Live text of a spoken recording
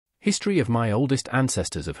History of my oldest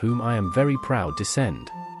ancestors of whom I am very proud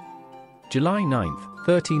descend. July 9,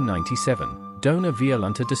 1397, Dona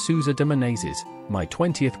Violante de Sousa de Menezes, my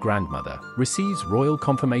 20th grandmother, receives royal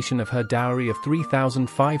confirmation of her dowry of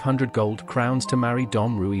 3,500 gold crowns to marry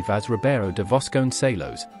Dom Rui Vaz Ribeiro de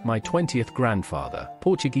Vasconcelos, my 20th grandfather,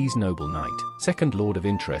 Portuguese noble knight, 2nd Lord of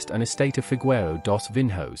Interest and Estate of Figueiro dos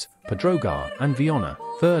Vinhos, Pedrogar and Viana,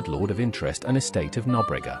 3rd Lord of Interest and Estate of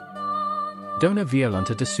Nobrega. Dona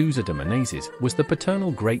Violante de Sousa de Menezes was the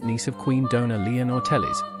paternal great-niece of Queen Dona Leonor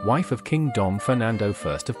Teles, wife of King Dom Fernando I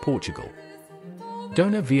of Portugal.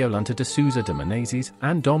 Dona Violante de Sousa de Menezes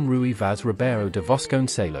and Dom Rui Vaz Ribeiro de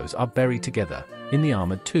Vasconcelos are buried together, in the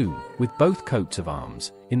armoured tomb, with both coats of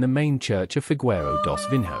arms, in the main church of Figueiro dos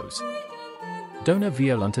Vinhos. Dona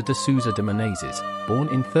Violante de Sousa de Menezes, born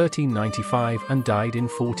in 1395 and died in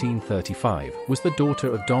 1435, was the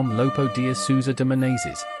daughter of Dom Lopo Dias Sousa de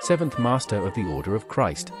Menezes, 7th Master of the Order of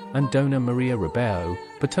Christ, and Dona Maria Ribeiro,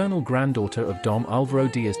 paternal granddaughter of Dom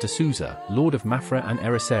Álvaro Dias de Sousa, Lord of Mafra and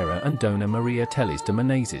Ericeira, and Dona Maria Teles de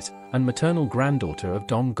Menezes, and maternal granddaughter of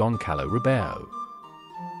Dom Goncalo Ribeiro.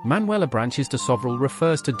 Manuela Branches de Sobral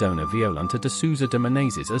refers to Dona Violante de Sousa de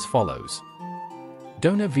Menezes as follows.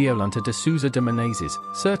 Dona Violante de Sousa de Menezes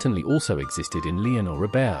certainly also existed in Leonor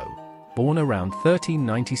Ribeiro, born around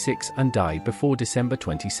 1396 and died before December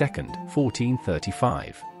 22,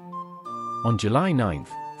 1435. On July 9,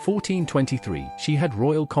 1423, she had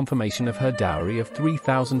royal confirmation of her dowry of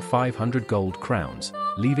 3,500 gold crowns,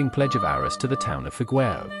 leaving pledge of arras to the town of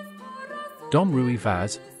Figueiro. Dom Rui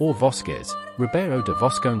Vaz, or Vasquez, Ribeiro de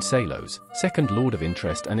Vasconcelos, 2nd Lord of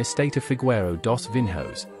Interest and Estate of Figueiro dos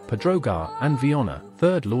Vinhos, Pedrogar and Viana,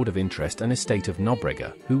 3rd Lord of Interest and Estate of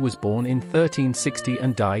Nobrega, who was born in 1360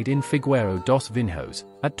 and died in Figueiro dos Vinhos,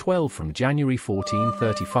 at 12 from January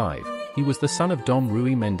 1435. He was the son of Dom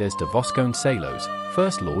Rui Menezes de Vasconcelos,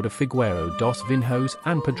 1st Lord of Figueiro dos Vinhos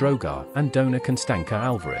and Pedrogar, and Dona Constanca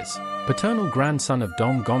Alvarez, paternal grandson of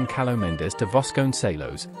Dom Goncalo Menezes de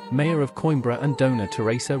Vasconcelos, Mayor of Coimbra, and Dona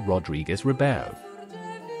Teresa Rodrigues Ribeiro.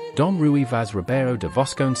 Dom Rui Vaz Ribeiro de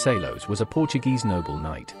Vasconcelos was a Portuguese noble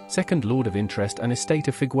knight, 2nd Lord of Interest and Estate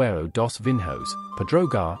of Figueiro dos Vinhos,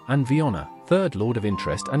 Pedrogar and Viana, 3rd Lord of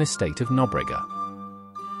Interest and Estate of Nobrega.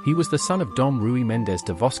 He was the son of Dom Rui Menezes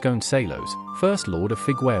de Vasconcelos, 1st Lord of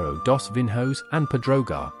Figueiro dos Vinhos and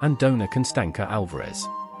Pedrogar, and Dona Constanca Alvarez.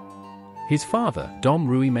 His father, Dom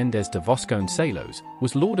Rui Menezes de Vasconcelos,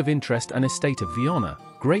 was Lord of Interest and Estate of Viana,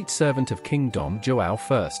 great servant of King Dom João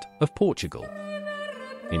I of Portugal.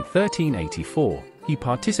 In 1384, he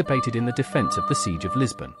participated in the defense of the Siege of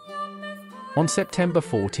Lisbon. On September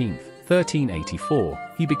 14,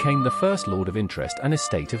 1384, he became the 1st Lord of Interest and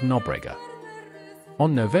Estate of Nobrega.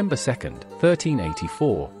 On November 2,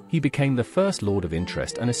 1384, he became the 1st Lord of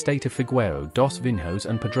Interest and Estate of Figueiro dos Vinhos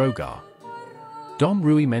and Pedrogar. Dom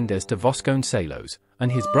Rui Menezes de Vasconcelos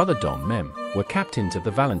and his brother Dom Mem were captains of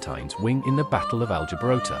the Valentines wing in the Battle of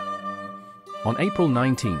Aljubarrota. On April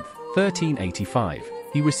 19, 1385,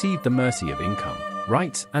 he received the mercy of income,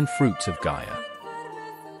 rights and fruits of Gaia.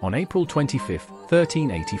 On April 25,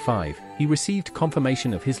 1385, he received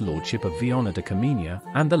confirmation of his lordship of Viana de Comenia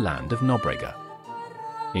and the land of Nobrega.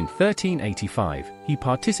 In 1385, he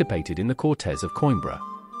participated in the Cortes of Coimbra.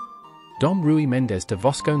 Dom Rui Menezes de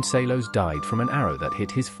Vasconcelos died from an arrow that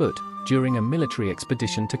hit his foot during a military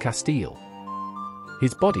expedition to Castile.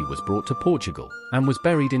 His body was brought to Portugal and was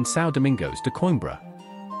buried in São Domingos de Coimbra.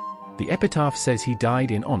 The epitaph says he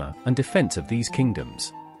died in honor and defense of these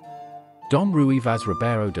kingdoms. Dom Rui Vaz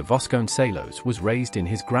Ribeiro de Vasconcelos was raised in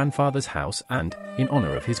his grandfather's house and, in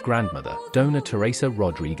honor of his grandmother, Dona Teresa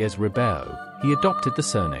Rodrigues Ribeiro, he adopted the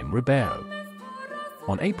surname Ribeiro.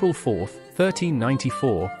 On April 4,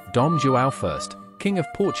 1394, Dom João I, King of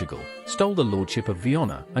Portugal, stole the lordship of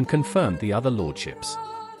Viana and confirmed the other lordships.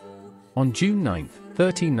 On June 9,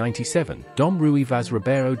 1397, Dom Rui Vaz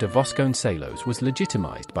Ribeiro de Vasconcelos was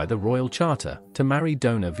legitimized by the Royal Charter to marry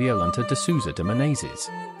Dona Violante de Sousa de Menezes.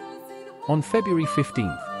 On February 15,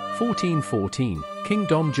 1414, King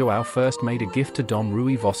Dom João I made a gift to Dom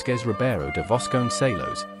Rui Vasquez Ribeiro de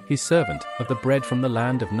Vasconcelos, his servant, of the bread from the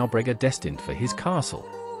land of Nobrega destined for his castle.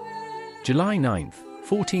 July 9,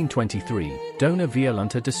 1423, Dona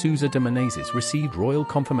Violante de Sousa de Menezes received royal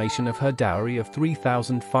confirmation of her dowry of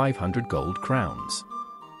 3,500 gold crowns.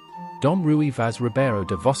 Dom Rui Vaz Ribeiro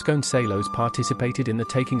de Vasconcelos participated in the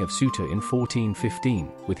taking of Ceuta in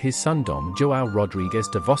 1415, with his son Dom João Rodrigues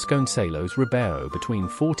de Vasconcelos Ribeiro between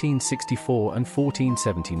 1464 and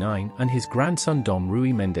 1479 and his grandson Dom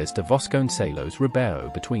Rui Menezes de Vasconcelos Ribeiro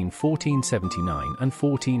between 1479 and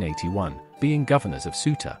 1481, being governors of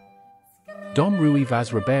Ceuta. Dom Rui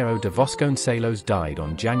Vaz Ribeiro de Vasconcelos died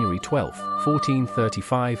on January 12,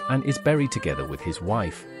 1435 and is buried together with his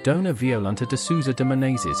wife, Dona Violante de Sousa de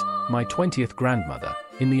Menezes, my 20th grandmother,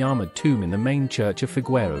 in the armoured tomb in the main church of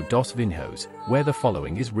Figueiro dos Vinhos, where the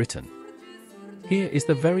following is written. Here is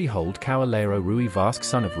the very old Cavaleiro Rui Vasque,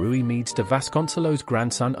 son of Rui Medes de Vasconcelos,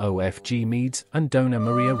 grandson of Medes, and Dona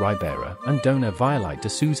Maria Ribeira, and Dona Violante de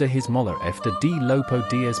Sousa his moller F de Lopo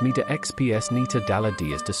Dias me de XPS Nita Dalla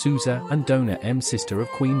Dias de Sousa, and Dona M sister of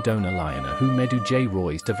Queen Dona Liona who Medu J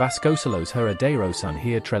Royes de Vasconcelos heredero son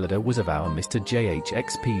here Trelada was of our Mr.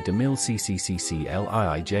 JHXP de Mil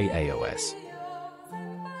CCCCLIIJAOS.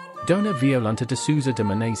 Dona Violante de Sousa de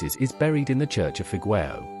Menezes is buried in the church of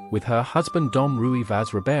Figueiro, with her husband Dom Rui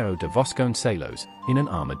Vaz Ribeiro de Vasconcelos, in an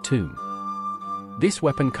armoured tomb. This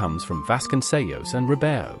weapon comes from Vasconcelos and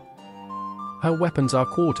Ribeiro. Her weapons are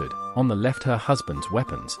quartered, on the left her husband's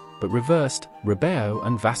weapons, but reversed, Ribeiro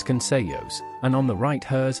and Vasconcelos, and on the right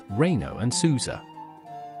hers, Reino and Sousa.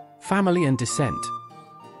 Family and descent.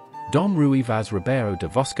 Dom Rui Vaz Ribeiro de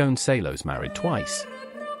Vasconcelos married twice.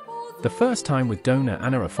 The first time with Dona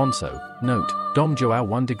Ana Afonso, note, Dom João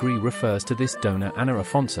 1 degree refers to this Dona Ana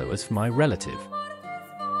Afonso as my relative.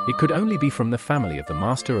 It could only be from the family of the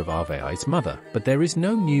Master of Aveai's mother, but there is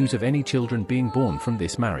no news of any children being born from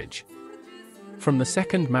this marriage. From the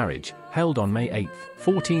second marriage, held on May 8,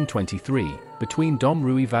 1423, between Dom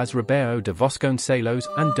Rui Vaz Ribeiro de Vasconcelos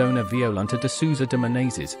and Dona Violante de Sousa de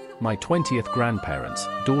Menezes, my 20th grandparents,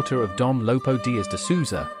 daughter of Dom Lopo Dias de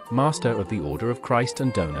Sousa, Master of the Order of Christ,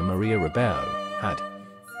 and Dona Maria Ribeiro, had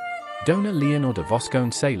Dona Leonor de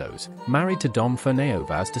Vasconcelos, married to Dom Fernão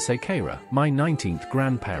Vaz de Sequeira, my 19th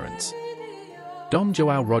grandparents. Dom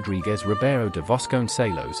João Rodrigues Ribeiro de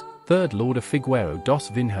Vasconcelos, 3rd Lord of Figueiro dos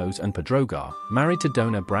Vinhos and Pedrogar, married to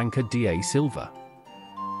Dona Branca de Silva.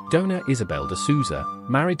 Dona Isabel de Sousa,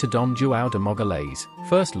 married to Dom João de Mogalés,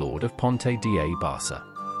 1st Lord of Ponte de Barça.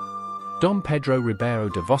 Dom Pedro Ribeiro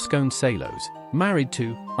de Vasconcelos, married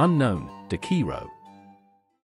to, unknown, de Quiro.